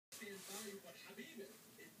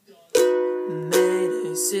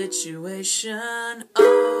Mayday situation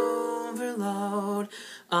overload.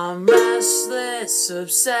 I'm restless,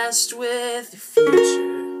 obsessed with your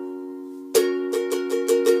future.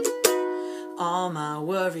 All my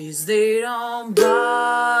worries, they don't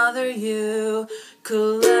bother you.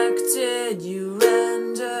 Collected, you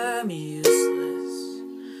render me useless.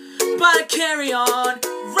 But I carry on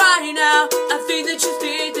right now. I think that you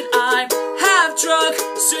think that I'm half drunk,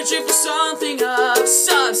 searching for something of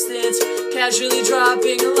substance, casually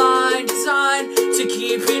dropping a line designed to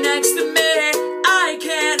keep you next to me. I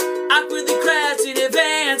can't awkwardly craft in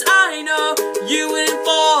advance. I know you wouldn't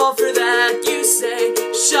fall for that. You say,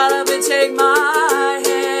 shut up and take my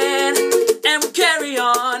hand, and we'll carry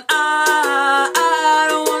on. I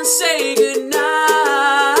don't want to say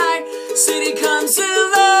goodnight. City comes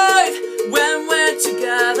alive when we're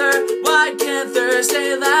together. Why can't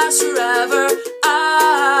Thursday last forever?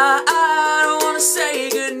 I don't want to say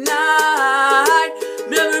goodnight.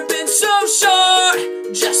 Never been so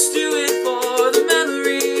sure. Just do it for the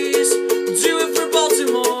memories. Do it for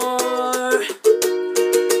Baltimore.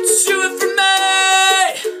 Do it for me.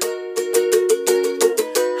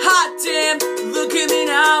 Hot damn, look at me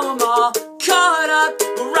now. I'm all caught up,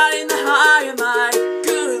 riding the high of my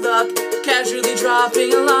good luck, casually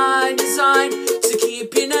dropping a line designed to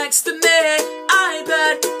keep you next to me. I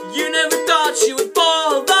bet you never thought you would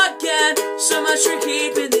fall again. So much for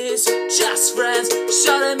keeping this just friends.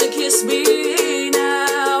 Shut up and kiss me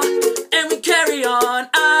now, and we carry on.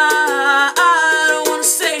 I don't want to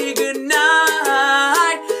say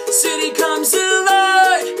goodnight. City comes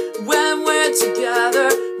alive when we're together.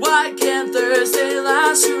 Why can't Thursday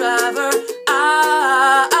last forever?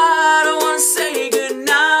 I don't want to say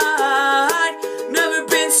goodnight. Never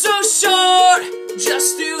been so sure.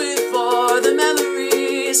 Just do it for the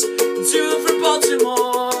memories. Do it for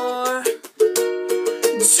Baltimore.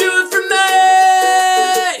 Do it for me.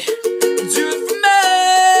 Do it for me.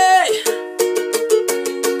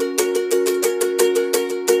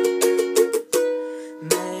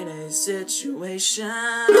 Mayday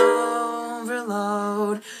situation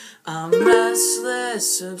overload. I'm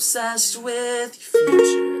restless, obsessed with your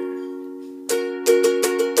future.